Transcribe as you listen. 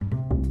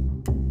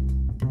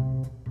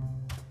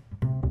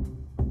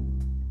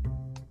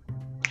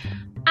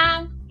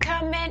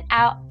coming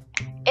out.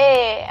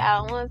 Hey,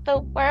 I want the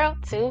world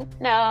to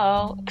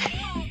know.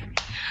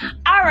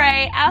 All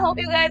right, I hope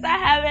you guys are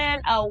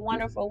having a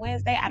wonderful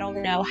Wednesday. I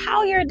don't know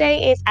how your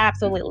day is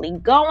absolutely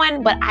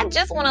going, but I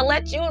just want to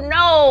let you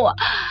know,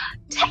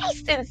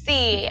 taste and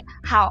see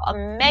how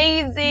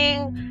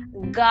amazing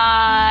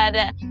God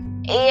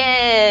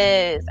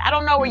is. I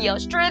don't know where your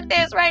strength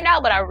is right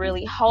now, but I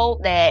really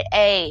hope that,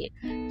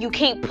 you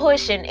keep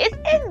pushing. It's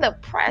in the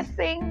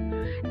pressing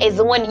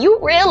is when you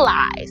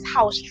realize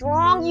how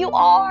strong you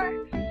are,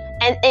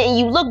 and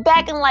you look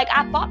back and like,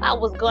 I thought I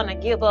was gonna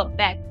give up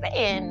back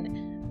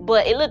then,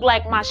 but it looked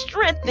like my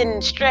strength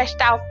and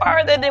stretched out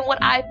further than what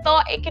I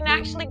thought it can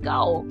actually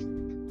go.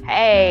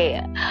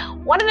 Hey,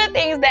 one of the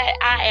things that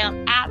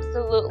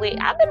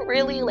I've been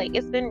really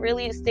it's been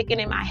really sticking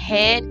in my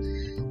head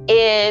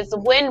is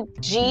when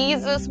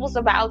Jesus was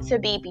about to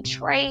be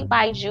betrayed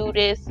by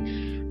Judas,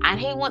 and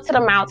he went to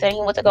the mountain,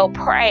 he went to go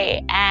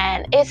pray,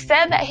 and it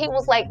said that he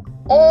was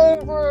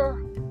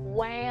overwhelmed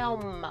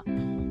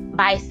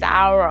by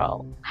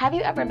sorrow. Have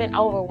you ever been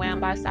overwhelmed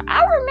by sorrow?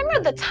 I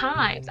remember the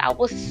times I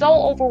was so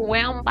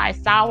overwhelmed by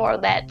sorrow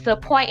that the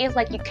point is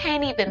you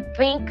can't even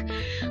think.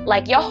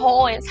 Your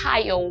whole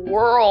entire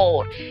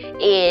world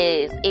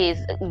is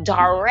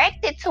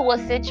directed to a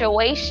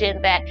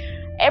situation that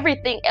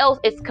everything else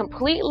is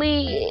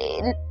completely,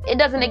 it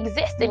doesn't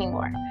exist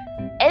anymore.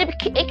 And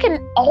it can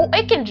feel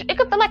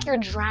like you're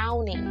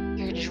drowning.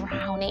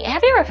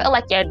 Have you ever felt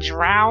like you're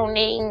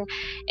drowning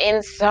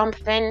in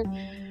something?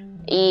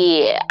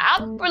 Yeah, I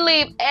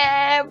believe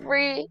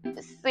every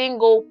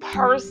single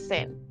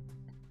person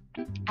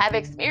have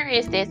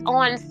experienced this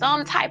on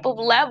some type of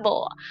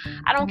level.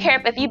 I don't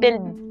care if you've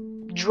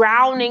been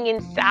drowning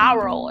in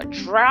sorrow, or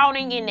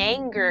drowning in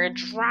anger,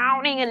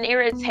 drowning in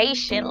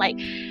irritation.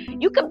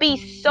 You could be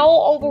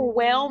so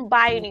overwhelmed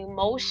by an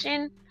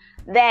emotion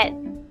that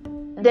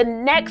the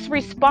next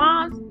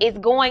response is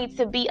going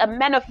to be a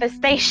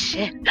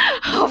manifestation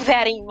of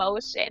that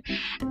emotion.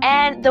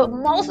 And the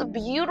most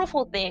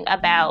beautiful thing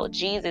about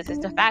Jesus is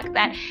the fact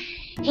that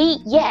he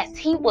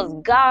was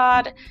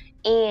God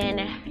in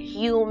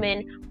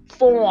human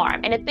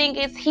form. And the thing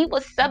is, he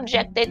was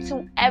subjected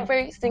to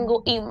every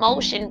single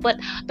emotion. But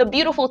the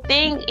beautiful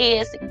thing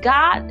is,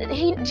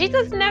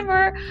 Jesus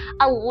never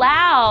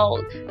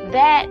allowed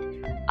that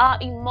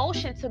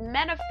emotion to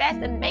manifest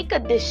and make a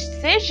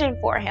decision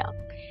for him.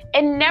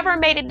 And never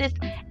made it this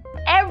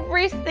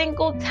every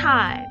single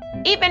time,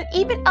 even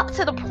up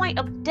to the point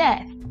of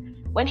death.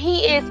 Have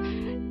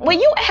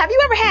you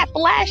ever had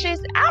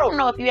flashes? I don't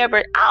know if you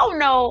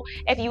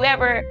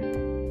ever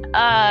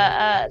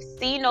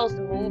seen those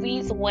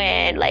movies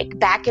when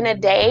back in the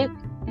day,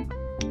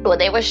 where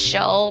they would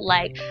show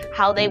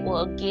how they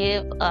will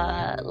give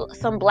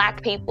some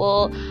black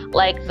people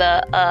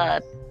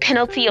the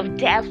penalty of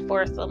death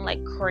for some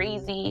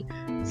crazy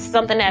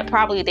something that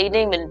probably they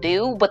didn't even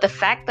do. But the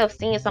fact of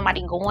seeing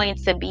somebody going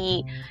to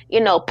be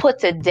put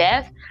to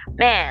death,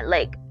 man,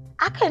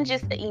 I couldn't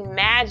just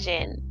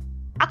imagine.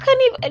 I can't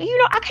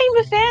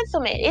even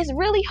fathom it. It's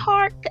really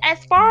hard.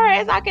 As far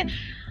as I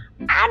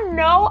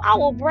know I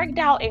will break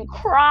down and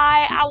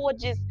cry.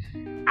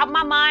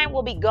 My mind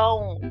will be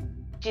gone.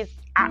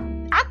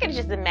 I can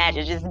just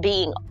imagine just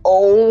being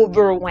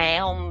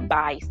overwhelmed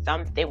by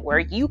something where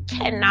you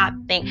cannot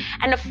think.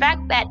 And the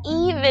fact that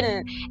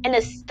even in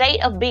a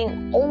state of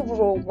being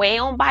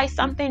overwhelmed by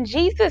something,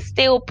 Jesus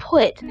still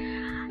put,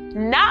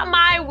 not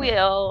my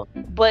will,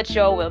 but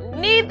your will.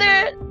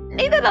 Neither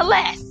the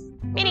less.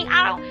 Meaning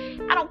I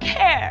don't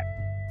care.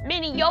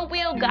 Meaning your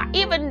will, God,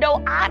 even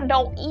though I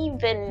don't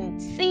even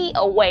see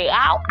a way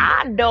out,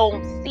 I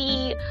don't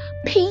see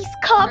peace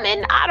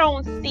coming, I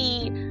don't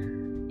see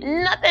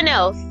nothing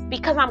else,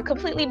 because I'm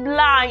completely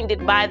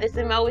blinded by this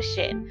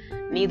emotion.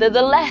 Neither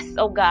the less,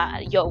 oh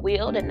God, your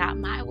will and not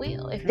my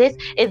will. If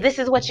this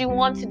is what you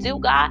want to do,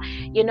 God,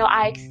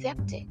 I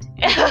accept it.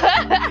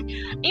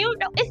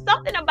 It's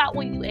something about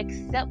when you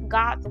accept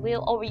God's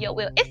will over your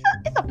will. It's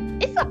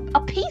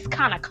a peace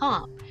kind of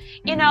come.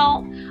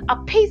 A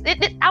peace.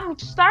 I'm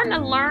starting to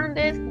learn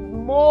this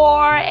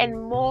more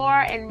and more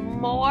and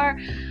more.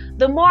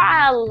 The more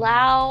I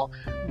allow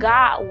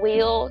God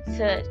will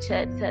to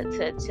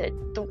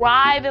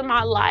thrive in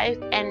my life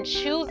and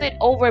choose it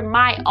over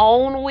my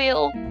own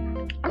will,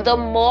 the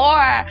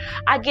more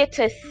I get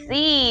to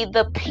see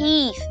the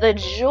peace, the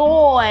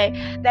joy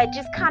that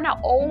just kind of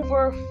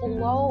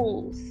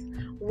overflows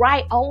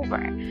right over.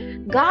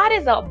 God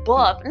is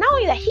above. Not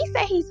only that, he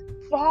said he's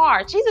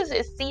far. Jesus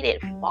is seated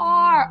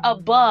far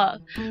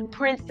above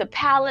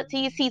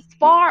principalities. He's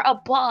far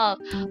above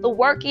the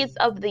workings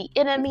of the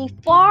enemy,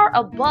 far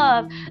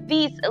above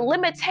these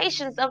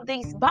limitations of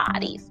these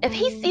bodies. If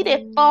he's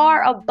seated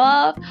far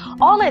above,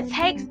 all it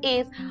takes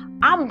is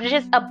I'm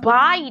just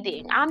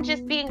abiding. I'm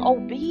just being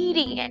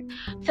obedient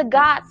to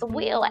God's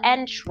will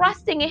and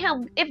trusting in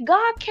him. If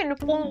God can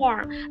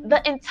form the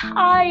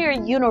entire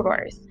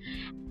universe,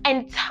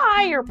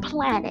 entire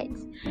planet,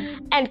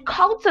 and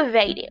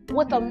cultivate it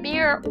with a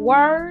mere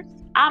word,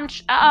 I'm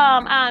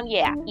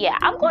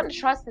going to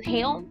trust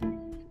him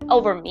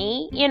over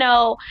me.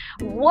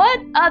 What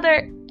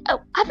other,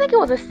 I think it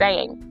was a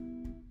saying,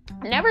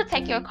 never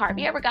take your car. If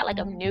you ever got like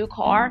a new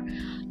car,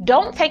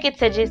 don't take it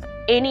to just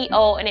any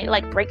and it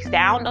like breaks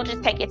down. Don't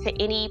just take it to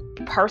any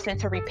person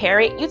to repair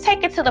it. You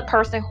take it to the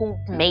person who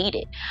made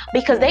it,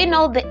 because they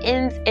know the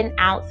ins and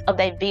outs of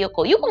that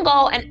vehicle. You can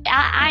go, and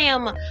I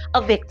am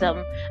a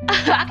victim.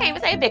 I can't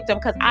even say victim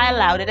because I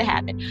allowed it to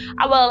happen.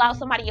 I will allow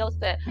somebody else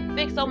to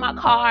fix on my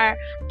car,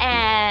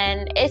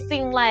 and it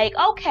seemed like,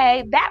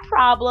 okay, that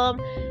problem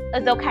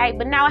is okay,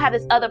 but now I have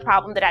this other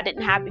problem that I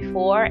didn't have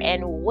before,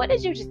 and what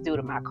did you just do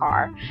to my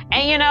car?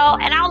 And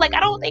I was like, I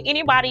don't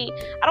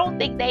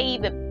think they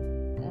even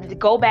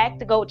go back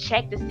to go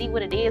check to see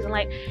what it is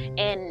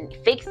and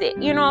fix it.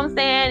 You know what I'm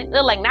saying?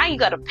 They're like, now you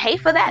got to pay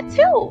for that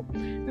too.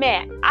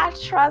 Man, I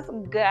trust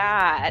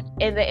God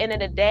in the end of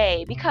the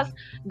day, because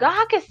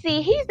God can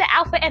see. He's the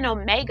Alpha and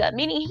Omega,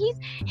 meaning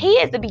he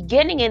is the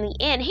beginning and the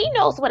end. He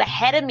knows what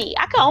ahead of me.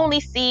 I can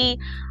only see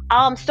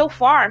so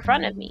far in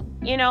front of me.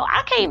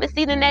 I can't even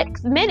see the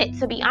next minute,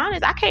 to be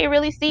honest. I can't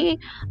really see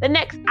the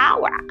next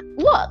hour.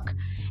 Look,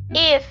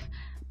 if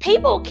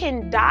people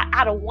can die,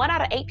 one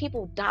out of 8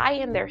 people die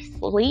in their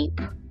sleep.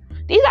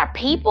 These are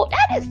people.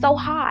 That is so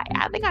high.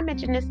 I think I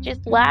mentioned this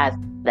just the last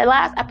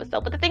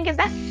episode. But the thing is,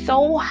 that's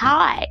so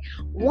high.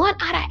 1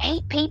 out of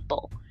 8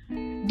 people.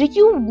 Do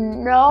you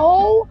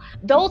know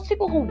those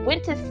people who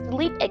went to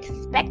sleep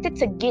expected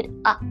to get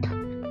up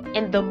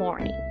in the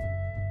morning?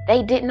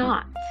 They did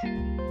not.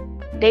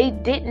 They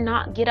did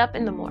not get up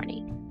in the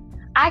morning.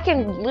 I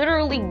can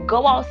literally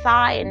go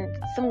outside and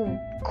some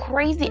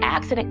crazy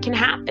accident can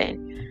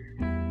happen.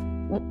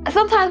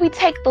 Sometimes we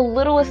take the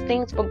littlest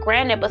things for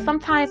granted, but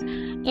sometimes,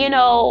 sometimes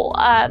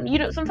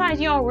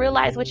you don't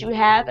realize what you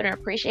have and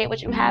appreciate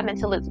what you have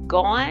until it's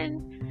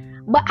gone.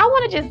 But I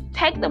want to just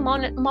take the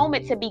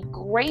moment to be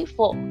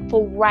grateful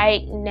for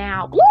right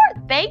now.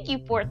 Lord, thank you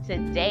for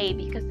today,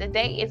 because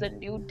today is a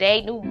new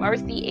day. New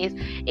mercy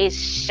is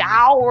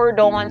showered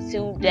on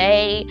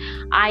today.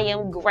 I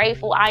am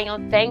grateful. I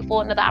am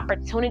thankful. Another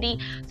opportunity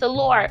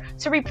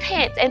to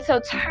repent and to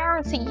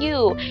turn to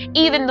you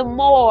even the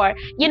more.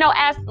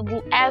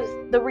 As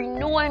the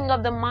renewing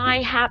of the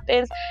mind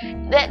happens,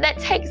 that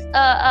takes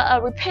a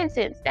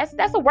repentance.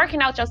 That's a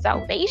working out your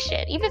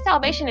salvation. Even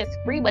salvation is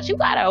free, but you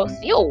gotta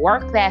still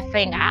work that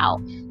thing out.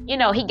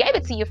 He gave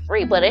it to you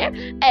free, but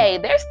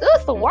there's still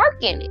some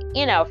work in it.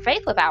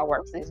 Faith without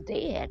works is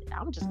dead.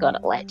 I'm just gonna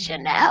let you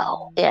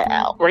know.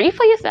 Read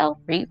for yourself.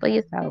 But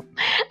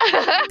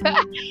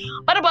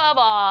above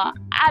all,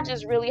 I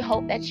just really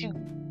hope that you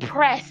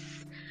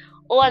press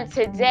on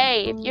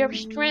today. If your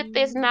strength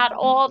is not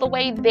all the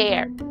way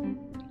there,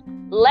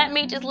 let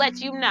me just let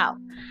you know,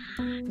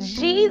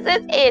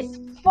 Jesus is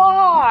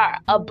far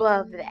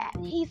above that.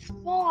 He's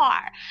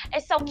far.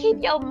 And so keep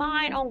your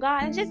mind on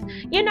God and just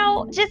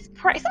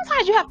pray.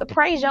 Sometimes you have to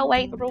praise your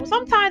way through.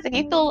 Sometimes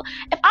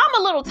if I'm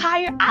a little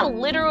tired, I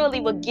literally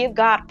would give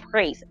God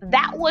praise.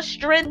 That will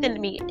strengthen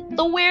me.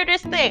 The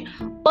weirdest thing,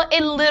 but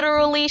it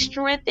literally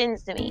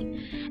strengthens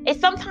me.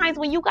 It's sometimes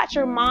when you got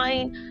your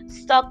mind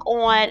stuck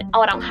on,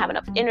 I don't have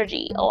enough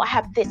energy. I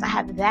have this, I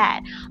have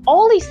that.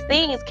 All these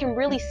things can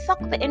really suck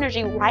the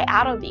energy right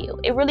out of you.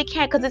 It really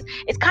can, because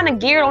it's kind of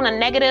geared on a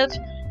negative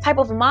type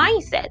of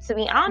mindset, to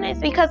be honest.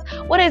 Because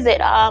what is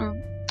it?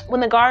 When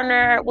the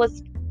gardener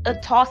was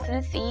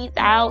tossing seeds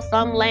out,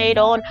 some laid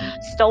on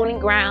stony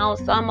ground,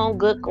 some on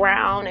good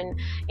ground, and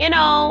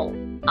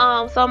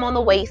some on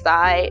the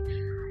wayside.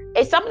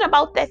 It's something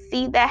about that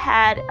seed that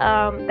had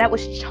that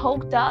was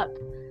choked up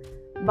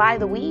by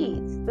the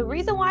weeds. The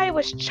reason why it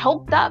was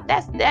choked up,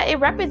 that it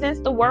represents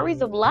the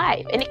worries of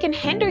life, and it can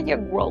hinder your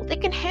growth.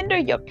 It can hinder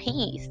your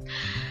peace.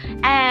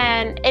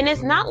 And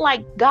it's not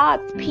like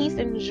God's peace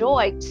and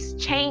joy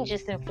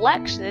changes and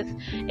flexes.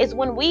 It's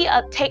when we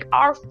take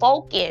our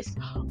focus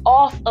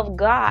off of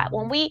God,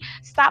 when we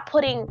stop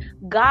putting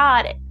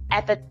God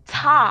at the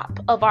top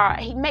of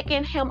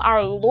making him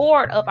our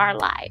Lord of our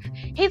life.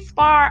 He's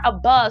far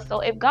above. So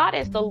if God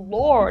is the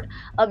Lord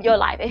of your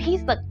life, if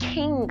he's the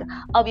king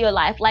of your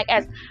life, like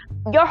as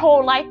your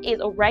whole life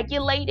is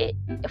regulated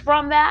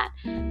from that,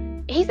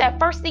 he said,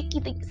 first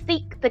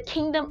seek the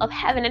kingdom of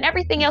heaven, and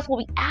everything else will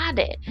be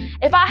added.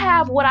 If I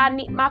have what I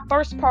need, my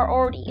first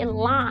priority in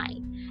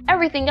line,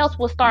 everything else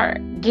will start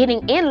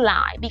getting in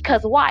line.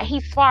 Because why?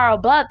 He's far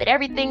above it.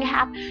 Everything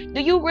happens.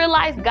 Do you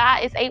realize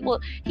God is able?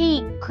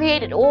 He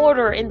created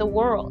order in the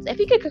world. If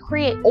he could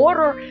create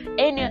order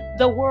in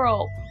the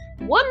world,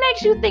 what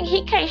makes you think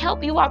he can't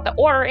help you out the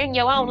order in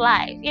your own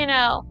life?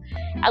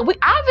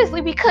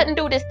 We couldn't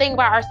do this thing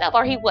by ourselves,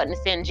 or he wouldn't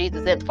send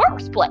Jesus in the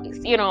first place.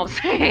 You know what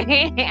I'm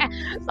saying?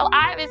 So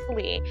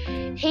obviously,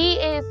 he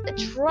is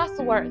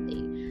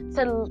trustworthy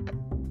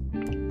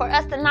for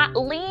us to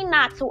lean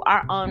not to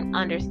our own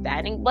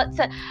understanding, but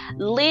to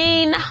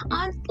lean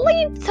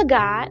to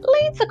God,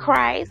 lean to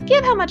Christ,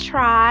 give him a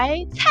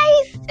try,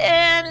 taste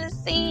and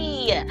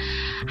see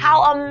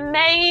how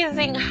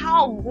amazing,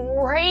 how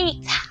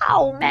great,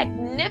 how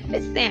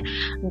magnificent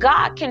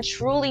God can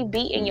truly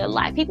be in your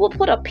life. He will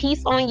put a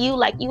peace on you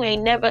like you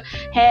ain't never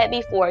had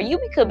before. You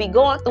could be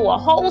going through a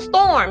whole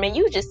storm and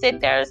you just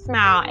sit there and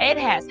smile. It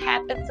has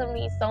happened to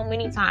me so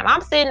many times.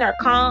 I'm sitting there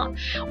calm.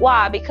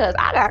 Why? Because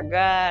I got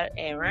God,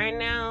 and right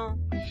now,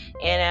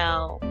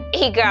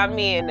 He got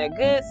me in a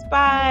good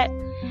spot.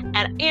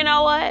 And you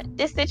know what?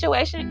 This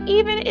situation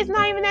is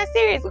not even that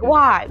serious.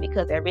 Why?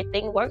 Because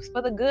everything works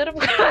for the good of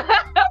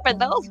for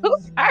those who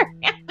serve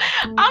Him.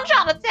 I'm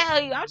trying to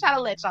tell you. I'm trying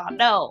to let y'all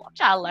know. I'm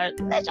trying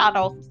to let y'all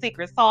know some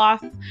secret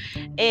sauce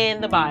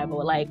in the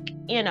Bible. Like,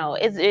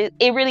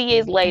 it really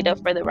is laid up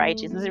for the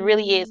righteous. It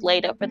really is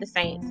laid up for the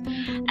saints,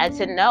 and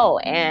to know.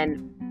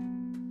 And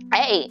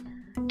hey,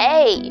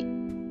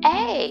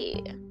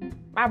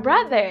 my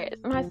brothers,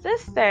 my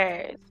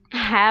sisters,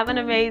 have an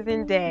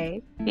amazing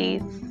day.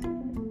 Peace.